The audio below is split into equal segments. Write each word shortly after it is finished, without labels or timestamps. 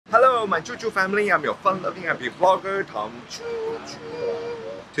Hello, my Choo Choo family. I'm your fun-loving happy vlogger, Tom Choo Choo.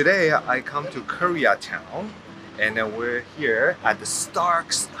 Today, I come to Koreatown, and we're here at the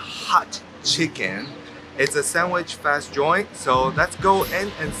Stark's Hot Chicken. It's a sandwich fast joint, so let's go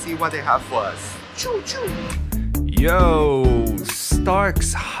in and see what they have for us. Choo Choo! Yo!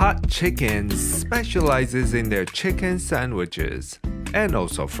 Stark's Hot Chicken specializes in their chicken sandwiches, and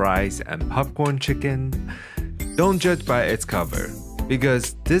also fries and popcorn chicken. Don't judge by its cover,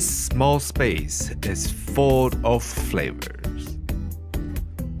 because this small space is full of flavors.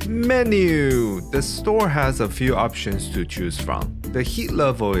 Menu! The store has a few options to choose from. The heat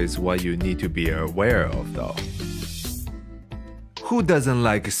level is what you need to be aware of though. Who doesn't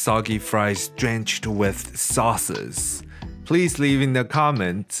like soggy fries drenched with sauces? Please leave in the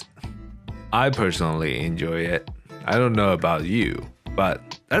comments. I personally enjoy it. I don't know about you,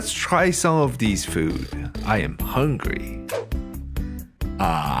 but let's try some of these food. I am hungry.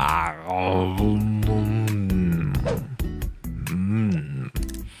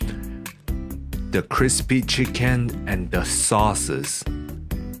 The crispy chicken and the sauces.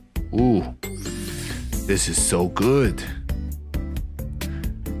 Ooh, this is so good.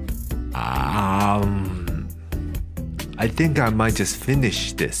 I think I might just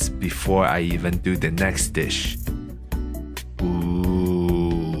finish this before I even do the next dish.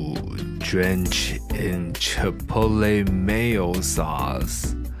 Ooh, drench in chipotle mayo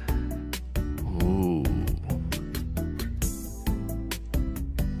sauce. Ooh.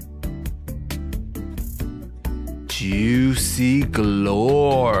 Juicy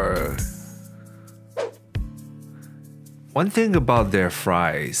galore. One thing about their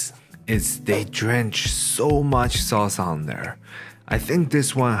fries is they drench so much sauce on there. I think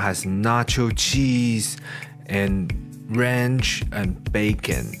this one has nacho cheese and ranch and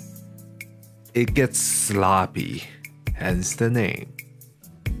bacon. It gets sloppy, hence the name.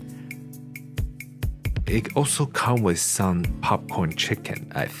 It also comes with some popcorn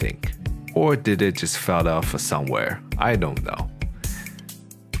chicken, I think. Or did it just fall off somewhere? I don't know.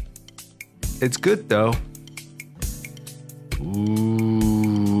 It's good though. Ooh.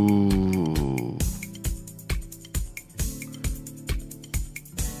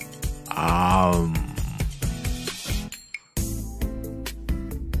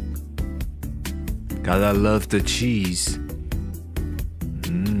 Gotta love the cheese.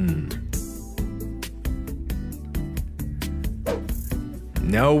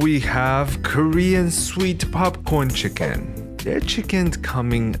 Now we have Korean sweet popcorn chicken. Their chickens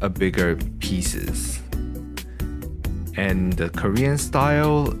come in bigger pieces. And the Korean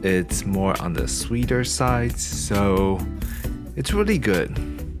style, it's more on the sweeter side, so it's really good.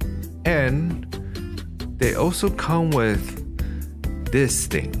 And they also come with this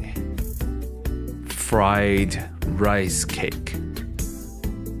thing. Fried rice cake.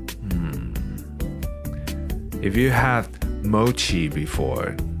 If you have mochi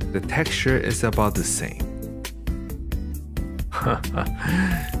before, the texture is about the same.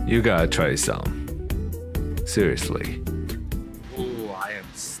 You gotta try some. Seriously. Oh, I am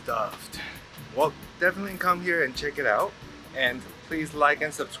stuffed. Well, definitely come here and check it out. And please like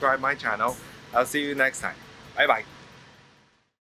and subscribe my channel. I'll see you next time. Bye bye.